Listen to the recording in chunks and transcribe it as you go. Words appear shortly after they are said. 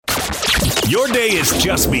Your day has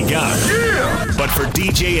just begun. Yeah! But for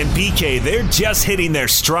DJ and PK, they're just hitting their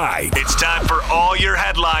stride. It's time for all your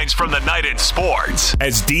headlines from the night in sports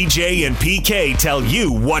as DJ and PK tell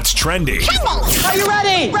you what's trending. Are you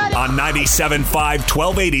ready? On 97.5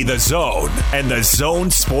 1280 The Zone and The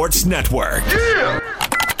Zone Sports Network. Yeah!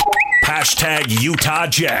 Hashtag Utah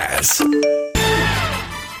Jazz.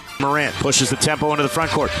 Morant pushes the tempo into the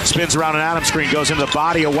front court, spins around an Adams screen, goes into the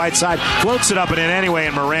body of Whiteside, floats it up and in anyway,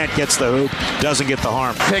 and Morant gets the hoop, doesn't get the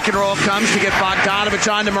harm. Pick and roll comes to get Bogdanovich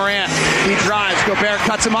onto Morant. He drives, Gobert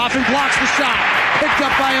cuts him off and blocks the shot. Picked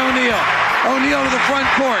up by O'Neal. O'Neal to the front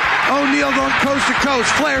court. O'Neal going coast to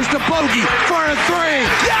coast, flares to Bogey for a three.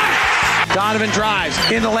 Yes! Donovan drives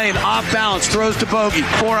in the lane, off balance, throws to Bogey.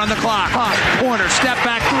 4 on the clock. Hot corner, step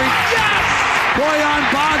back three. Yes! Bojan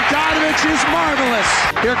Bogdanovich is marvelous.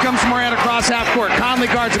 Here comes Morant across half court. Conley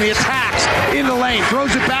guards him. He attacks in the lane.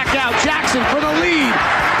 Throws it back out. Jackson for the lead.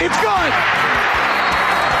 It's good.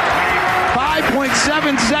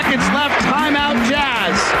 5.7 seconds left. Timeout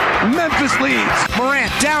Jazz. Memphis leads. Morant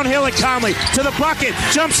downhill at Conley to the bucket.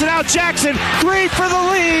 Jumps it out. Jackson. 3 for the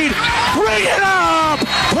lead. Bring it up.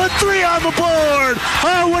 Put 3 on the board.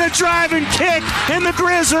 Oh, what a drive and kick. And the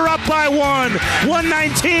Grizz are up by 1.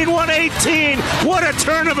 119-118. What a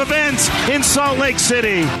turn of events in Salt Lake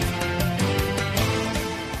City.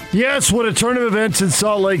 Yes, what a turn of events in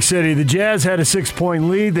Salt Lake City. The Jazz had a 6-point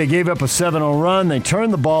lead. They gave up a 7-0 run. They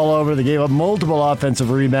turned the ball over. They gave up multiple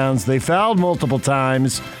offensive rebounds. They fouled multiple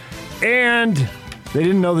times. And they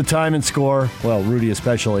didn't know the time and score. Well, Rudy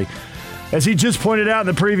especially. As he just pointed out in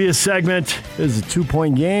the previous segment, it was a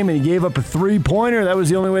 2-point game, and he gave up a 3-pointer. That was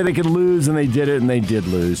the only way they could lose, and they did it, and they did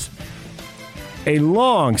lose. A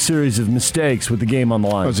long series of mistakes with the game on the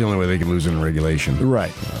line. That was the only way they could lose in regulation.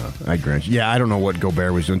 Right. I grant you. Yeah, I don't know what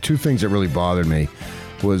Gobert was doing. 2 things that really bothered me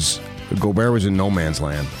was Gobert was in no man's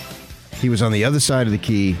land. He was on the other side of the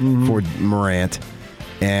key for Morant,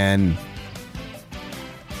 and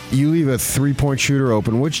you leave a 3-point shooter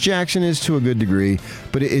open, which Jackson is to a good degree,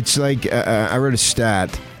 but it's like I read a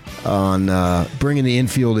stat on bringing the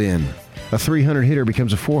infield in. A 300 hitter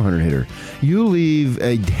becomes a 400 hitter. You leave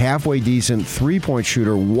a halfway decent 3-point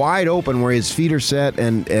shooter wide open where his feet are set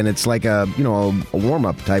and it's like a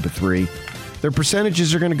warm-up type of 3. Their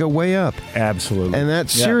percentages are going to go way up. Absolutely. And that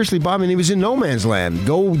seriously, Bob, I mean, he was in no man's land.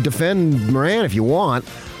 Go defend Morant if you want,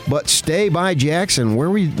 but stay by Jackson. What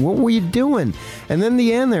were you doing? And then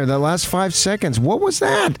the end there, the last 5 seconds, what was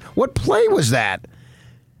that? What play was that?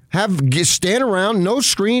 Stand around, no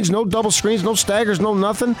screens, no double screens, no staggers, no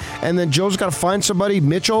nothing, and then Joe's got to find somebody,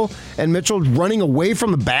 Mitchell running away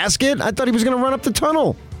from the basket? I thought he was going to run up the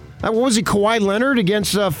tunnel. What was he, Kawhi Leonard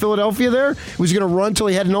against Philadelphia there? He was going to run till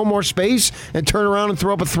he had no more space and turn around and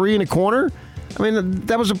throw up a 3 in a corner? I mean,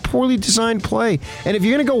 that was a poorly designed play. And if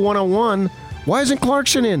you're going to go one-on-one, why isn't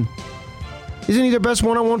Clarkson in? Isn't he their best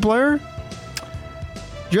one-on-one player?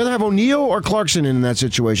 Would you rather have O'Neal or Clarkson in that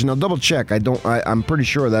situation? Now, double check. I'm pretty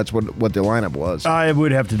sure that's what the lineup was. I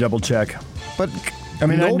would have to double check. But I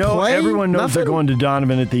mean, I know play, everyone knows nothing? they're going to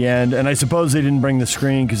Donovan at the end, and I suppose they didn't bring the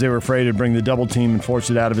screen because they were afraid to bring the double team and force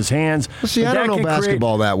it out of his hands. Well, see, I don't know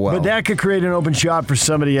basketball that well. But that could create an open shot for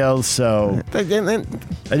somebody else, so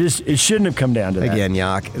it shouldn't have come down to that. Again,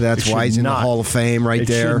 Yak, that's why he's in the Hall of Fame right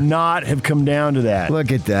there. It should not have come down to that.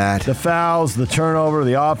 Look at that. The fouls, the turnover,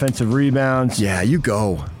 the offensive rebounds. Yeah, you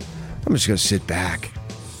go. I'm just going to sit back.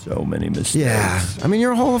 So many mistakes. Yeah. I mean,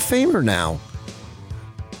 you're a Hall of Famer now.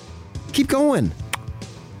 Keep going.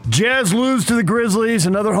 Jazz lose to the Grizzlies.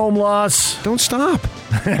 Another home loss. Don't stop.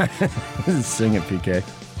 Sing it, PK.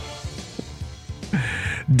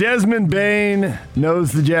 Desmond Bane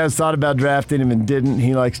knows the Jazz thought about drafting him and didn't.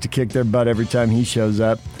 He likes to kick their butt every time he shows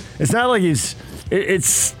up. It's not like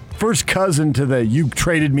it's first cousin to the you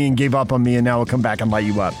traded me and gave up on me and now I'll come back and light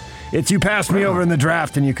you up. It's you passed me over in the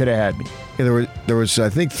draft and you could have had me. Yeah, there was I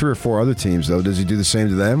think 3 or 4 other teams, though. Does he do the same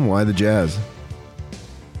to them? Why the Jazz?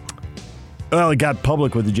 Well, he got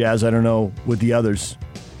public with the Jazz. I don't know with the others.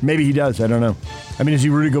 Maybe he does. I don't know. I mean, is he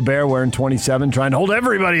Rudy Gobert wearing 27 trying to hold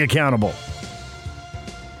everybody accountable?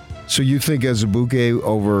 So you think Azubuike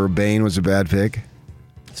over Bane was a bad pick?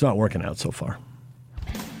 It's not working out so far.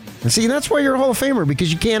 And see, that's why you're a Hall of Famer,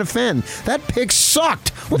 because you can't offend. That pick sucked.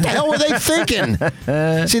 What the hell were they thinking?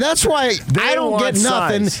 See, that's why I don't get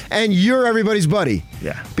nothing, and you're everybody's buddy.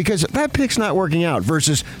 Yeah. Because that pick's not working out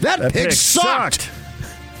versus that pick sucked.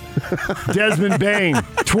 Desmond Bane,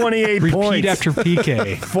 28 points. Repeat after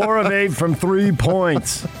PK. 4 of 8 from 3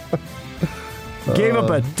 points.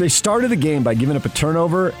 They started the game by giving up a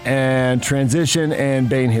turnover and transition, and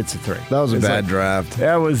Bane hits a 3. That was a bad draft.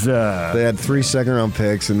 That was. They had 3 second-round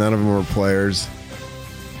picks, and none of them were players.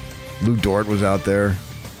 Lou Dort was out there.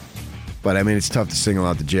 But, I mean, it's tough to single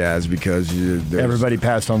out the Jazz because everybody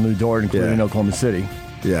passed on Lou Dort, including Oklahoma City.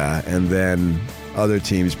 Yeah, and then other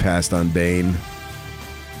teams passed on Bane.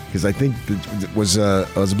 Because I think it was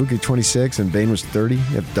Azubuike 26 and Bane was 30. You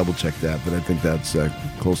have to double-check that, but I think that's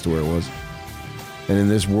close to where it was. And in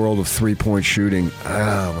this world of three-point shooting,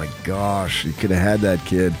 oh, my gosh, you could have had that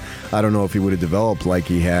kid. I don't know if he would have developed like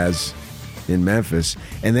he has in Memphis.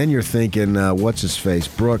 And then you're thinking, what's-his-face,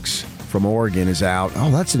 Brooks from Oregon is out.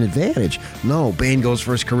 Oh, that's an advantage. No, Bane goes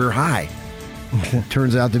for his career high.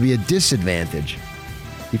 Turns out to be a disadvantage.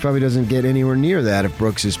 He probably doesn't get anywhere near that if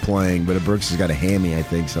Brooks is playing, but if Brooks has got a hammy, I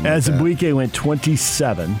think. Azubuike went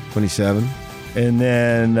 27. 27. And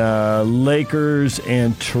then Lakers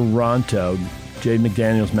and Toronto, Jaden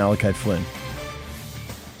McDaniels, Malachi Flynn.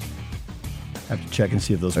 I have to check and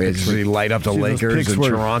see if those picks really light up the Lakers and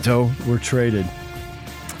Toronto were traded.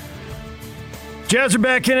 Jazz are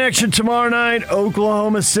back in action tomorrow night,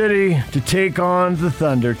 Oklahoma City, to take on the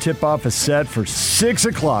Thunder. Tip-off is set for 6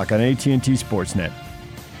 o'clock on AT&T Sportsnet.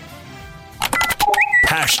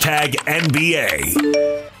 #NBA.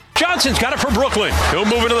 Johnson's got it for Brooklyn. He'll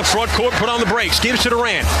move into the front court, put on the brakes, gives to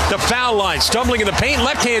Durant. The foul line, stumbling in the paint,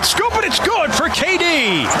 left hand scoop, and it's good for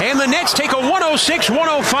KD. And the Nets take a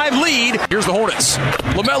 106-105 lead. Here's the Hornets.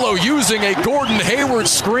 LaMelo using a Gordon Hayward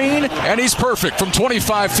screen, and he's perfect from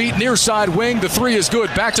 25 feet near side wing. The three is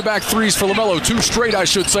good. Back-to-back threes for LaMelo. 2 straight, I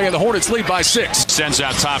should say, and the Hornets lead by 6. Sends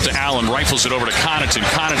out top to Allen, rifles it over to Connaughton.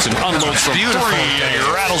 Connaughton unloads from 3, and he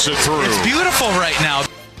rattles it through. It's beautiful right now.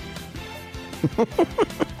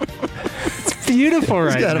 It's beautiful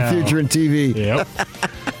right now. He's got a future in TV. Yep.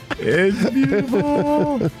 It's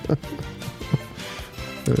beautiful.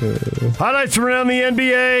 Highlights from around the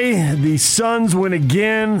NBA. The Suns win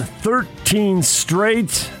again, 13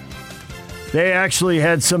 straight. They actually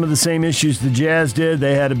had some of the same issues the Jazz did.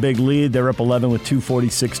 They had a big lead. They were up 11 with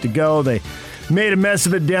 2:46 to go. They made a mess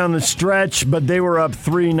of it down the stretch, but they were up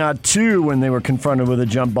 3, not 2, when they were confronted with a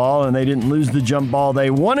jump ball, and they didn't lose the jump ball.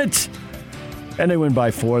 They won it. And they win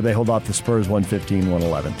by 4. They hold off the Spurs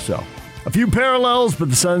 115-111. So a few parallels, but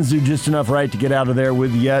the Suns do just enough right to get out of there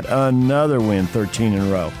with yet another win, 13 in a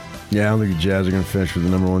row. Yeah, I don't think the Jazz are going to finish with the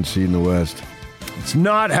number 1 seed in the West. It's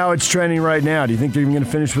not how it's trending right now. Do you think they're even going to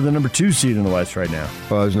finish with the number 2 seed in the West right now?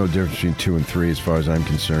 Well, there's no difference between 2 and 3 as far as I'm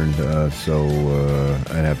concerned. So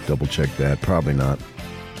I'd have to double check that. Probably not.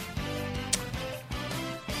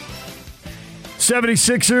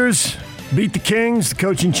 76ers beat the Kings. The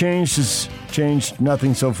coaching has changed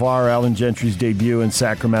nothing so far. Alvin Gentry's debut in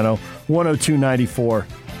Sacramento, 102-94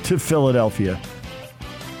 to Philadelphia.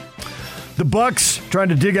 The Bucs trying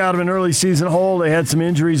to dig out of an early season hole. They had some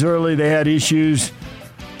injuries early. They had issues.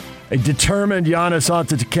 A determined Giannis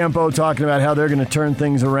Antetokounmpo talking about how they're going to turn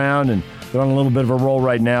things around, and they're on a little bit of a roll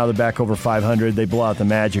right now. They're back over 500. They blow out the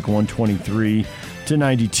Magic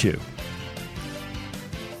 123-92.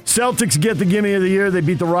 Celtics get the gimme of the year. They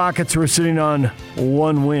beat the Rockets, who are sitting on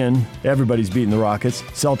 1 win. Everybody's beating the Rockets.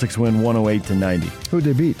 Celtics win 108-90. Who'd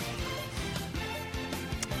they beat?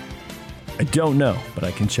 I don't know, but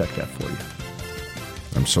I can check that for you.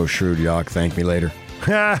 I'm so shrewd, Yock. Thank me later.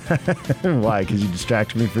 Why? Because you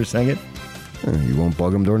distracted me for a second? You won't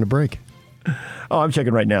bug them during the break. Oh, I'm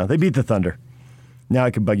checking right now. They beat the Thunder. Now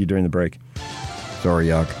I can bug you during the break. Sorry,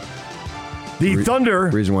 Yock. The Thunder.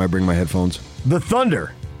 Reason why I bring my headphones. The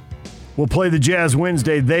Thunder will play the Jazz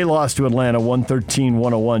Wednesday. They lost to Atlanta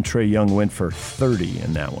 113-101. Trae Young went for 30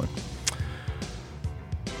 in that one.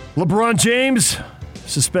 LeBron James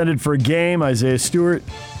suspended for a game. Isaiah Stewart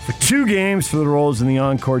for 2 games for the Rolls in the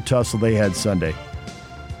on-court tussle they had Sunday.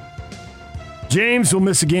 James will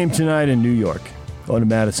miss a game tonight in New York. Going to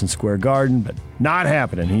Madison Square Garden, but not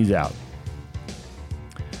happening. He's out.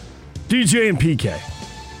 DJ and PK.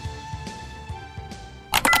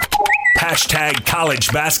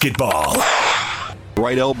 #college basketball.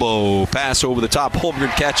 Right elbow pass over the top. Holmgren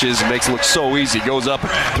catches and makes it look so easy. Goes up,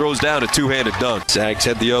 throws down a 2-handed dunk. Zags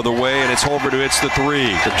head the other way, and it's Holmgren who hits the 3.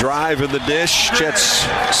 The drive in the dish. Chet's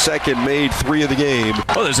second made 3 of the game.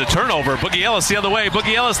 Oh, there's a turnover. Boogie Ellis the other way.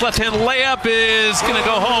 Boogie Ellis left-hand layup is going to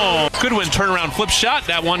go home. Goodwin turnaround flip shot.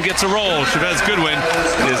 That one gets a roll. Chavez Goodwin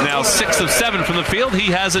is now 6 of 7 from the field.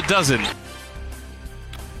 He has a dozen.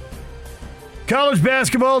 College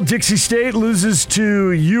basketball, Dixie State loses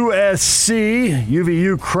to USC.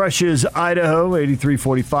 UVU crushes Idaho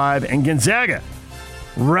 83-45. And Gonzaga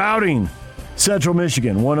routing Central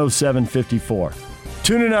Michigan 107-54.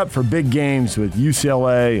 Tuning up for big games with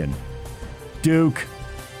UCLA and Duke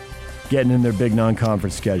getting in their big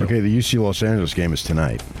non-conference schedule. Okay, the UC Los Angeles game is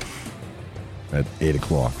tonight at 8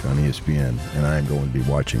 o'clock on ESPN, and I'm going to be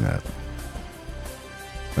watching that.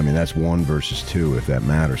 I mean, that's 1 versus 2, if that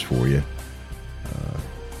matters for you.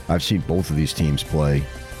 I've seen both of these teams play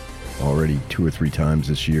already 2 or 3 times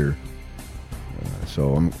this year.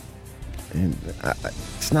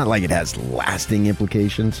 It's not like it has lasting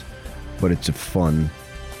implications, but it's a fun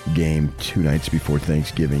game 2 nights before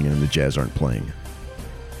Thanksgiving, and the Jazz aren't playing.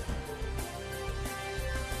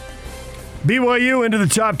 BYU into the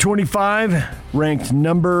top 25, ranked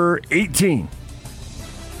number 18.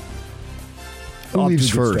 Who leaves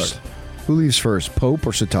first? Who leaves first, Pope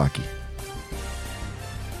or Sataki?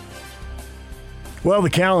 Well,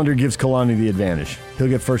 the calendar gives Kalani the advantage. He'll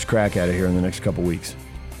get first crack at it here in the next couple weeks.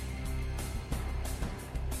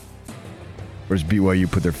 Or does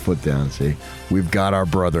BYU put their foot down and say, we've got our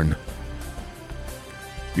brethren?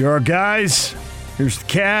 You're our guys. Here's the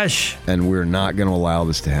cash. And we're not going to allow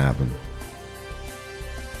this to happen.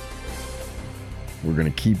 We're going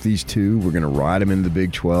to keep these 2. We're going to ride them into the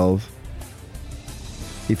Big 12.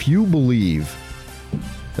 If you believe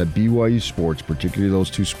that BYU sports, particularly those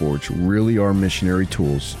 2 sports, really are missionary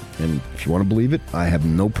tools, and if you want to believe it, I have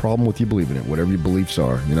no problem with you believing it. Whatever your beliefs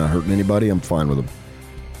are, you're not hurting anybody, I'm fine with them.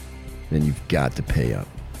 Then you've got to pay up.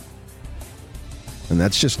 And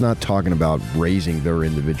that's just not talking about raising their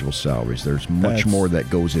individual salaries. There's much more that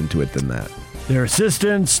goes into it than that. Their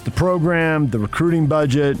assistants, the program, the recruiting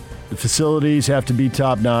budget, the facilities have to be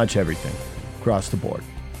top-notch, everything across the board.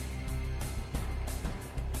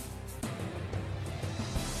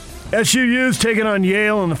 SUU's taking on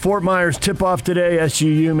Yale in the Fort Myers tip-off today.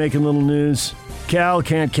 SUU making little news. Cal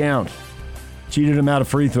can't count. Cheated him out of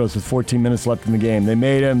free throws with 14 minutes left in the game. They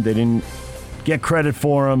made him. They didn't get credit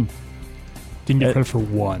for him. Didn't get credit for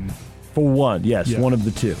 1. For 1, yes, yeah. 1 of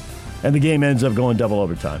the 2. And the game ends up going double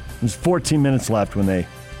overtime. There's 14 minutes left when they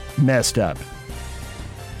messed up.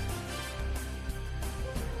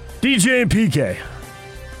 DJ and PK.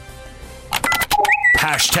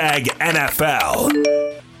 Hashtag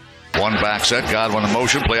NFL. One back set, Godwin in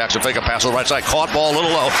motion, play action, fake a pass on the right side, caught ball a little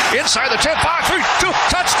low, inside the 10, 5, 3, 2,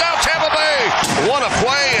 touchdown Tampa Bay! What a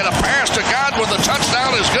play and a pass to Godwin, the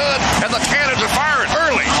touchdown is good, and the Cannons are firing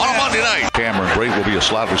early on a Monday night. Cameron Brate will be a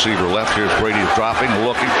slot receiver left, here's Brady dropping,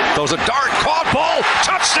 looking, throws a dart, caught ball,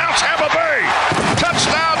 touchdown Tampa Bay!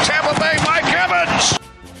 Touchdown Tampa Bay, Mike Evans!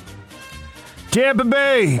 Tampa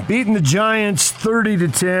Bay beating the Giants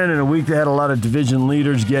 30-10 in a week that had a lot of division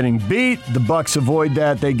leaders getting beat. The Bucs avoid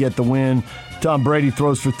that. They get the win. Tom Brady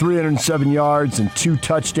throws for 307 yards and 2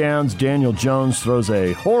 touchdowns. Daniel Jones throws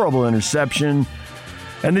a horrible interception.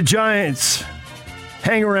 And the Giants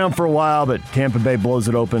hang around for a while, but Tampa Bay blows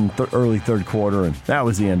it open early third quarter, and that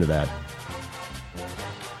was the end of that.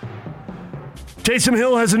 Taysom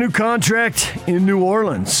Hill has a new contract in New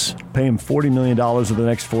Orleans. Pay him $40 million over the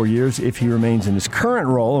next 4 years if he remains in his current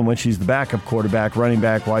role, in which he's the backup quarterback, running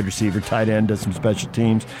back, wide receiver, tight end, does some special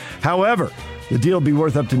teams. However, the deal will be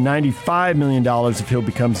worth up to $95 million if Hill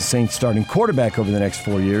becomes the Saints' starting quarterback over the next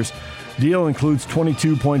 4 years. The deal includes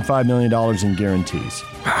 $22.5 million in guarantees.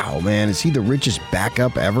 Wow, man. Is he the richest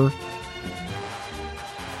backup ever?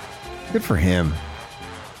 Good for him.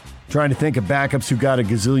 Trying to think of backups who got $1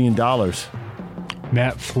 gazillion.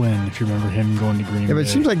 Matt Flynn, if you remember him going to Green Bay. Yeah, but it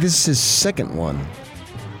seems like this is his second one.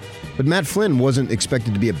 But Matt Flynn wasn't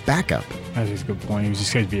expected to be a backup. That's a good point. He was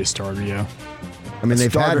just going to be a starter, yeah. I mean,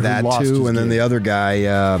 they've had that too, and then the other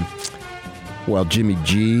guy, Jimmy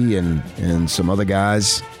G and some other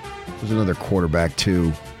guys. There's another quarterback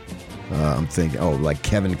too. I'm thinking, like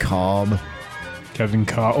Kevin Cobb.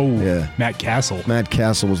 Yeah. Matt Castle. Matt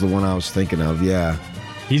Castle was the one I was thinking of, yeah.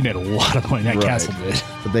 He's made a lot of money, Matt Castle did.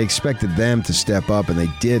 But they expected them to step up, and they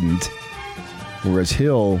didn't. Whereas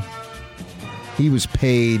Hill, he was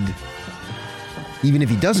paid even if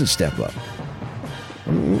he doesn't step up.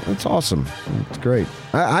 That's awesome. It's great.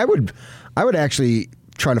 I would actually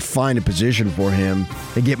try to find a position for him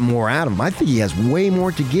and get more out of him. I think he has way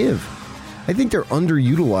more to give. I think they're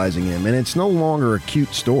underutilizing him, and it's no longer a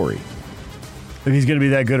cute story. If he's going to be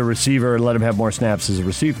that good a receiver, let him have more snaps as a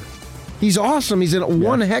receiver. He's awesome. He's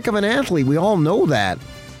one heck of an athlete. We all know that.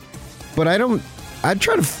 But I'd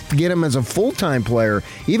try to get him as a full-time player,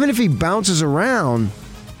 even if he bounces around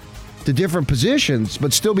to different positions,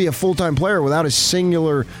 but still be a full-time player without a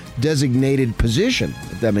singular designated position,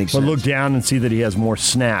 if that makes sense. But look down and see that he has more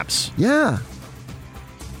snaps. Yeah.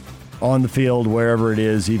 On the field, wherever it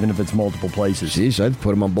is, even if it's multiple places. Jeez, I'd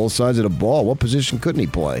put him on both sides of the ball. What position couldn't he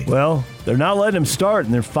play? Well, they're not letting him start,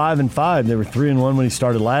 and they're 5-5. They were 3-1 when he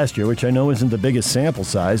started last year, which I know isn't the biggest sample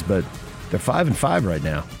size, but they're 5-5 right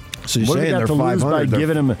now. So you're saying they're 500? By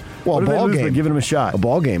giving him a shot. A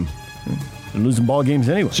ball game. They're losing ball games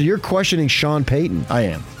anyway. So you're questioning Sean Payton? I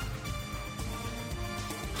am.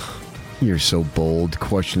 You're so bold,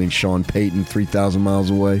 questioning Sean Payton 3,000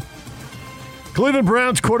 miles away. Cleveland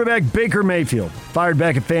Browns quarterback Baker Mayfield fired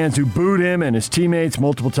back at fans who booed him and his teammates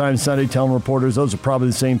multiple times Sunday, telling reporters those are probably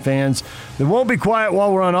the same fans that won't be quiet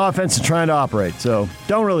while we're on offense and trying to operate. So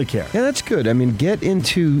don't really care. Yeah, that's good. I mean, get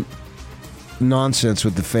into nonsense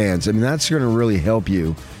with the fans. I mean, that's going to really help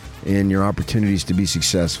you in your opportunities to be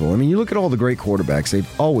successful. I mean, you look at all the great quarterbacks; they've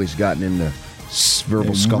always gotten into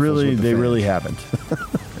verbal scuffles with the They fans. really haven't.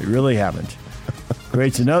 They really haven't.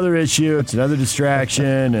 Creates another issue. It's another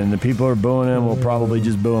distraction, and the people who are booing him will probably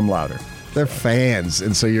just boo him louder. They're fans,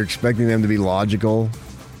 and so you're expecting them to be logical.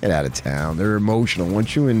 Get out of town. They're emotional.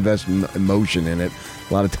 Once you invest emotion in it,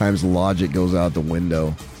 a lot of times logic goes out the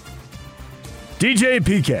window. DJ and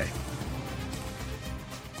PK.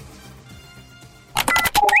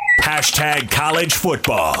 Hashtag college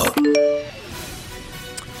football.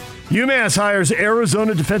 UMass hires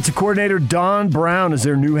Arizona defensive coordinator Don Brown as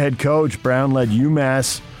their new head coach. Brown led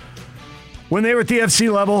UMass when they were at the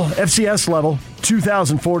FCS level,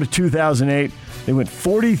 2004 to 2008. They went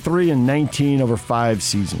 43-19 over 5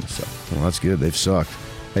 seasons. So, well, that's good. They've sucked.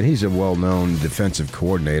 And he's a well-known defensive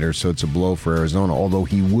coordinator, so it's a blow for Arizona, although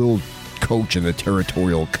he will coach in the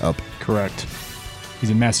Territorial Cup. Correct. He's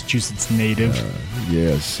a Massachusetts native.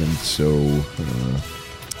 Yes, and so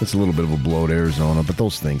it's a little bit of a blow to Arizona, but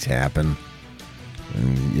those things happen.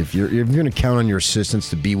 And if you're going to count on your assistants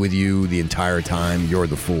to be with you the entire time, you're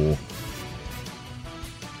the fool.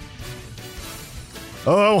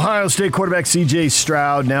 Ohio State quarterback CJ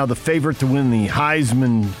Stroud, now the favorite to win the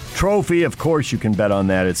Heisman Trophy. Of course, you can bet on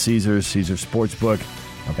that at Caesars Sportsbook.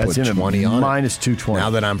 That's in 20 on minus 220. Now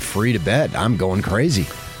that I'm free to bet, I'm going crazy.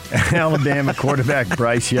 Alabama quarterback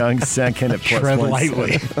Bryce Young, second at plus Tread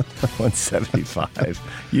lightly. 175.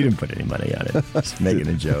 You didn't put any money on it. Just making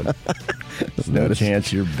a joke. There's no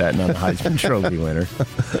chance you're betting on the Heisman Trophy winner.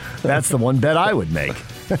 That's the one bet I would make.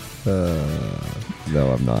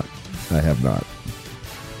 No, I'm not. I have not.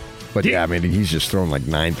 But yeah, I mean, he's just thrown like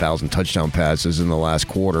 9,000 touchdown passes in the last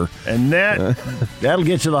quarter. And that'll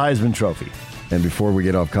get you the Heisman Trophy. And before we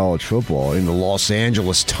get off college football, in the Los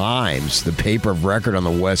Angeles Times, the paper of record on the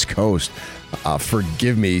West Coast,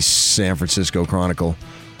 forgive me, San Francisco Chronicle,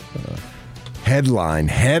 headline,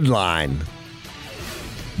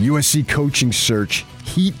 USC coaching search,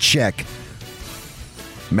 heat check,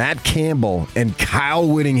 Matt Campbell and Kyle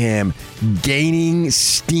Whittingham gaining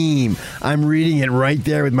steam. I'm reading it right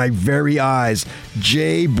there with my very eyes.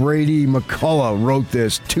 J. Brady McCullough wrote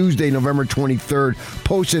this Tuesday, November 23rd,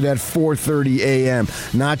 posted at 4:30 a.m.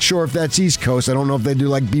 Not sure if that's East Coast. I don't know if they do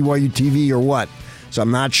like BYU TV or what. So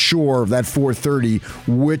I'm not sure of that 4:30,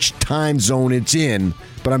 which time zone it's in,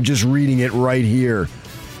 but I'm just reading it right here.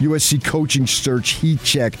 USC coaching search heat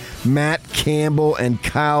check. Matt Campbell and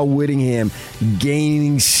Kyle Whittingham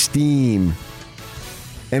gaining steam.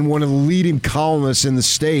 And one of the leading columnists in the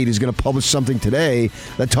state is going to publish something today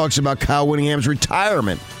that talks about Kyle Whittingham's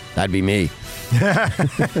retirement. That'd be me.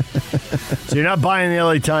 So you're not buying the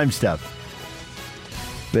LA Times stuff?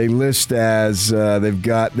 They list as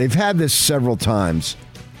they've had this several times.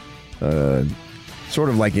 Sort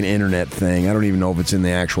of like an internet thing. I don't even know if it's in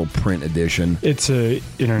the actual print edition. It's a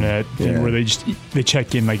internet thing where they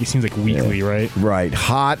check in, like it seems like weekly, right? Right.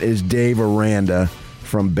 Hot is Dave Aranda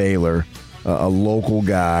from Baylor, a local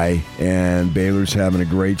guy, and Baylor's having a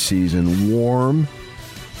great season. Warm,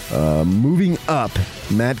 moving up,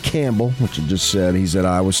 Matt Campbell, which I just said, he's at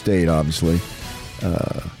Iowa State, obviously.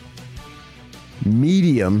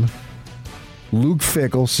 Medium, Luke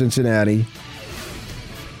Fickell, Cincinnati.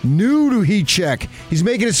 New to Heat Check. He's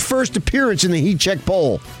making his first appearance in the Heat Check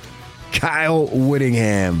poll. Kyle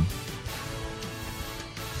Whittingham.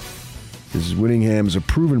 Whittingham is a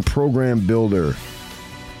proven program builder.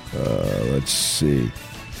 Let's see.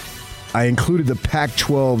 I included the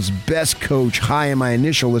Pac-12's best coach high in my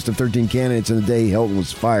initial list of 13 candidates on the day Helton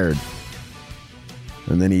was fired.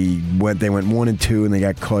 And then they went 1-2, and they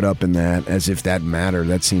got caught up in that, as if that mattered.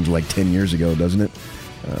 That seems like 10 years ago, doesn't it?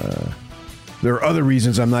 There are other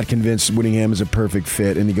reasons I'm not convinced Whittingham is a perfect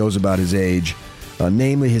fit, and he goes about his age.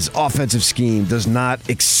 Namely, his offensive scheme does not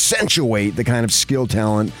accentuate the kind of skill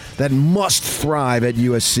talent that must thrive at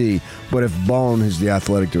USC. But if Bone, who's the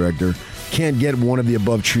athletic director, can't get one of the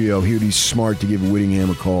above trio, he would be smart to give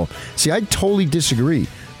Whittingham a call. See, I totally disagree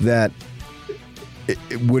that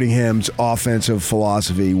Whittingham's offensive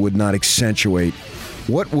philosophy would not accentuate.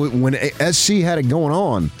 When SC had it going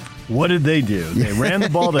on, what did they do? They ran the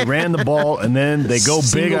ball, and then they go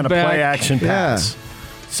big on a play-action pass.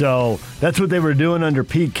 So that's what they were doing under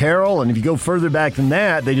Pete Carroll. And if you go further back than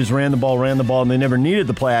that, they just ran the ball, and they never needed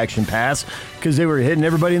the play-action pass because they were hitting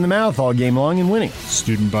everybody in the mouth all game long and winning.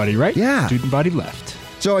 Student body right, yeah. Student body left.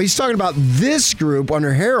 So he's talking about this group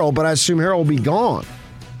under Harrell, but I assume Harrell will be gone.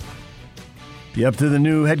 Be up to the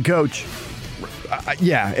new head coach.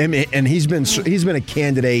 Yeah, and he's been a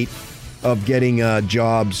candidate of getting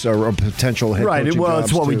jobs or a potential head coaching Well, jobs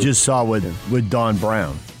it's what too. we just saw with Don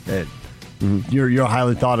Brown. You're a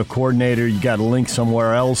highly thought of coordinator. You got a link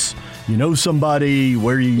somewhere else. You know somebody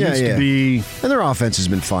where you used to be. And their offense has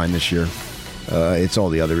been fine this year. It's all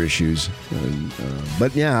the other issues.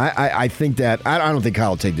 But, yeah, I think that – I don't think Kyle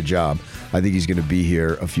will take the job. I think he's going to be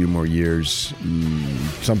here a few more years.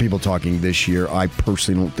 Some people talking this year. I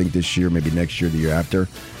personally don't think this year, maybe next year, the year after.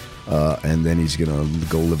 And then he's going to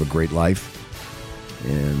go live a great life.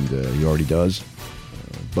 And he already does.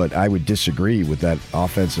 But I would disagree with that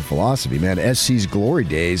offensive philosophy. Man, SC's glory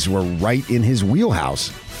days were right in his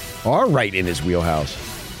wheelhouse. Are right in his wheelhouse.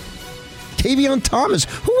 Tavion Thomas.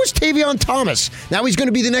 Who was Tavion Thomas? Now he's going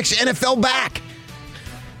to be the next NFL back.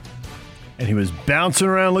 And he was bouncing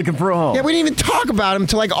around looking for a home. Yeah, we didn't even talk about him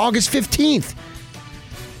until like August 15th.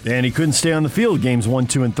 And he couldn't stay on the field games 1,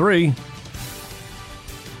 2, and 3.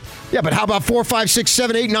 Yeah, but how about 4, 5, 6,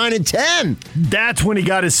 7, 8, 9, and 10? That's when he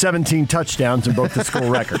got his 17 touchdowns and broke the school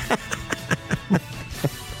record.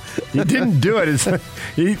 He didn't do it.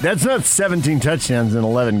 That's not 17 touchdowns in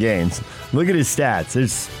 11 games. Look at his stats.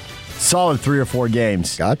 There's solid 3 or 4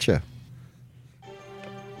 games. Gotcha.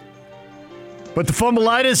 But the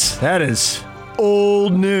fumbleitis, that is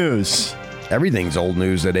old news. Everything's old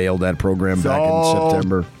news that ailed that program back in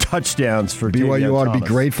September. Touchdowns for BYU ought to be Thomas.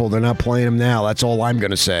 grateful they're not playing him now. That's all I'm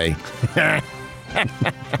going to say.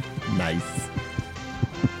 Nice.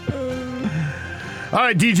 All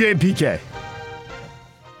right, DJ and PK.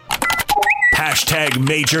 Hashtag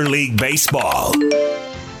Major League Baseball.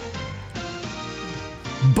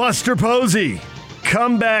 Buster Posey,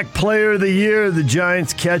 comeback player of the year. The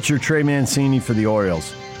Giants catcher Trey Mancini for the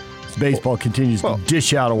Orioles. Baseball continues to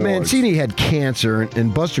dish out awards. Mancini had cancer,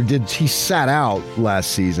 and Buster he sat out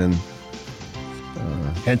last season.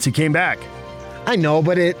 Hence he came back. I know,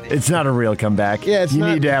 but it's not a real comeback. Yeah, you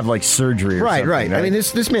need to have like surgery or something. Right. I mean,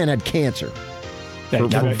 this man had cancer.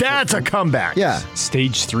 That's a comeback. Yeah.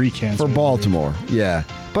 Stage 3 cancer. For Baltimore, yeah.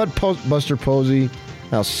 But Buster Posey,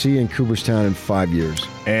 I'll see you in Cooperstown in 5 years.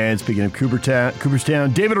 And speaking of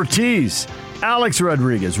Cooperstown, David Ortiz, Alex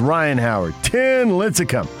Rodriguez, Ryan Howard, Tim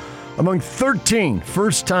Lincecum, among 13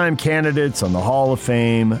 first-time candidates on the Hall of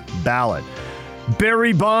Fame ballot.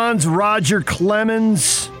 Barry Bonds, Roger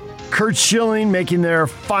Clemens, Curt Schilling making their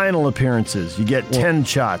final appearances. You get 10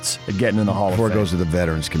 shots at getting in the Hall of Fame. Before it goes to the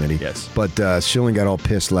Veterans Committee. Yes. But Schilling got all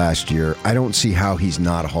pissed last year. I don't see how he's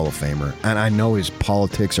not a Hall of Famer. And I know his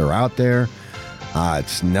politics are out there.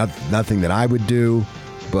 It's nothing that I would do,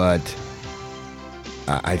 but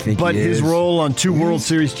I think But his role on 2 World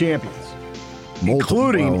Series champions.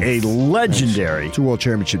 Including a legendary 2 World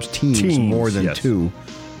Championships teams more than 2.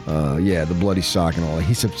 The bloody sock and all.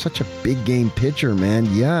 He's such a big game pitcher, man.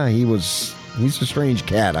 Yeah, he's a strange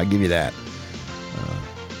cat. I'll give you that.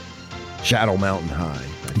 Shadow Mountain High.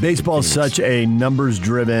 Baseball's such a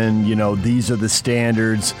numbers-driven, these are the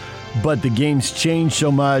standards, but the game's changed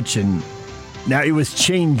so much, and now it was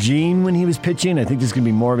changing when he was pitching. I think this is going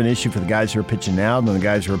to be more of an issue for the guys who are pitching now than the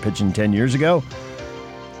guys who are pitching 10 years ago.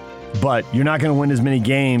 But you're not going to win as many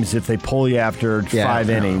games if they pull you after 5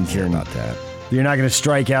 innings. I don't care about that. You're not going to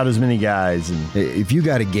strike out as many guys. And if you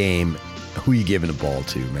got a game, who are you giving the ball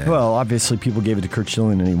to, man? Well, obviously people gave it to Curt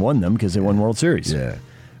Schilling and he won them because they won World Series. Yeah.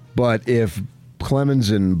 But if Clemens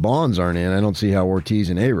and Bonds aren't in, I don't see how Ortiz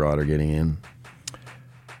and A-Rod are getting in.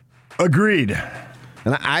 Agreed.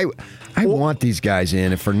 And I want these guys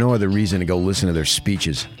in if for no other reason to go listen to their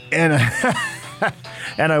speeches. And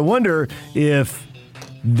I wonder if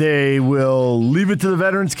they will leave it to the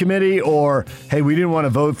Veterans Committee or, hey, we didn't want to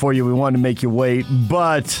vote for you. We wanted to make you wait.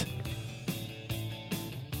 But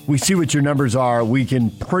we see what your numbers are. We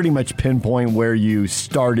can pretty much pinpoint where you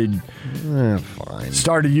started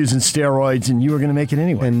using steroids, and you were going to make it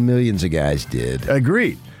anyway. And millions of guys did.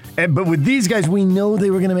 Agreed. But with these guys, we know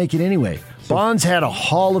they were going to make it anyway. Bonds had a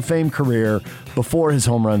Hall of Fame career before his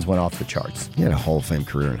home runs went off the charts. He had a Hall of Fame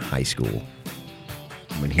career in high school.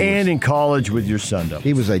 In college with your Sundowns.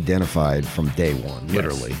 He was identified from day one,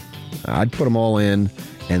 literally. Yes. I'd put them all in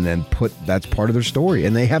and then that's part of their story,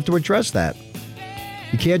 and they have to address that.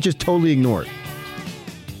 You can't just totally ignore it.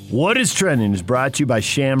 What is Trending is brought to you by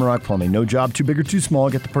Shamrock Plumbing. No job too big or too small.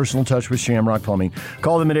 Get the personal touch with Shamrock Plumbing.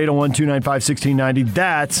 Call them at 801-295-1690.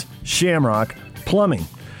 That's Shamrock Plumbing.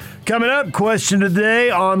 Coming up, question of the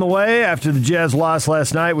day on the way. After the Jazz lost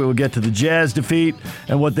last night, we will get to the Jazz defeat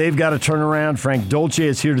and what they've got to turn around. Frank Dolce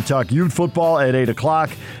is here to talk youth football at 8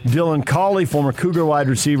 o'clock. Dylan Cawley, former Cougar wide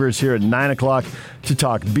receiver, is here at 9 o'clock to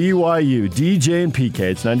talk BYU. DJ and PK,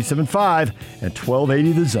 it's 97.5 and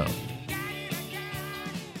 1280 The Zone.